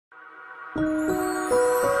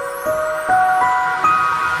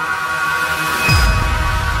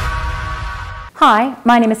Hi,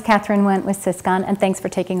 my name is Catherine Wendt with Syscon, and thanks for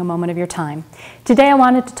taking a moment of your time. Today I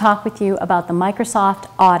wanted to talk with you about the Microsoft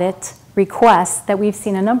Audit requests that we've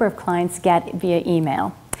seen a number of clients get via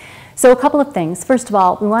email. So a couple of things. First of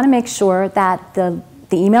all, we want to make sure that the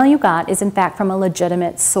email you got is in fact from a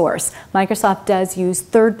legitimate source. Microsoft does use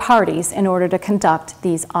third parties in order to conduct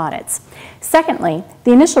these audits. Secondly,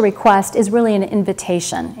 the initial request is really an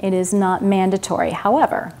invitation. It is not mandatory.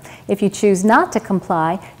 However, if you choose not to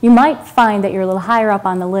comply, you might find that you're a little higher up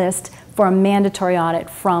on the list for a mandatory audit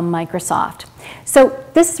from Microsoft. So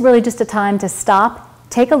this is really just a time to stop,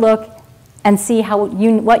 take a look, and see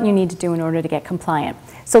what you need to do in order to get compliant.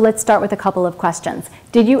 So let's start with a couple of questions.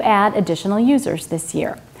 Did you add additional users this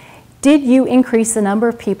year? Did you increase the number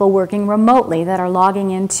of people working remotely that are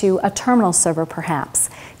logging into a terminal server perhaps?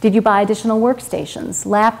 Did you buy additional workstations,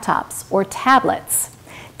 laptops, or tablets?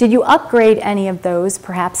 Did you upgrade any of those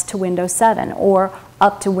perhaps to Windows 7 or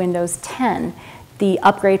up to Windows 10? The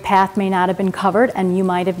upgrade path may not have been covered and you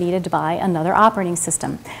might have needed to buy another operating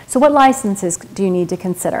system. So what licenses do you need to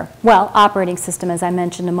consider? Well, operating system, as I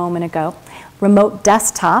mentioned a moment ago. Remote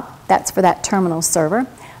desktop, that's for that terminal server.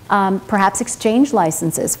 Perhaps Exchange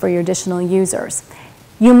licenses for your additional users.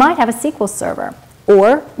 You might have a SQL server,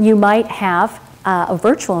 or you might have a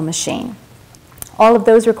virtual machine. All of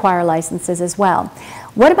those require licenses as well.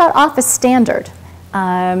 What about Office Standard?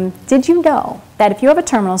 Did you know that if you have a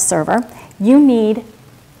terminal server, you need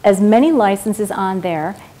as many licenses on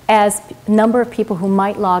there as number of people who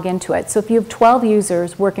might log into it. So if you have 12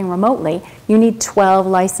 users working remotely, you need 12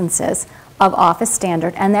 licenses of Office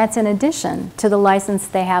Standard, and that's in addition to the license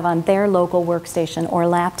they have on their local workstation or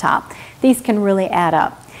laptop. These can really add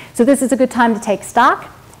up. So this is a good time to take stock,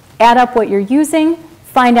 add up what you're using,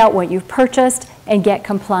 find out what you've purchased, and get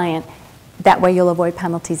compliant. That way you'll avoid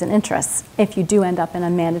penalties and interests if you do end up in a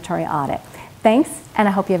mandatory audit. Thanks, and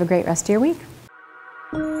I hope you have a great rest of your week.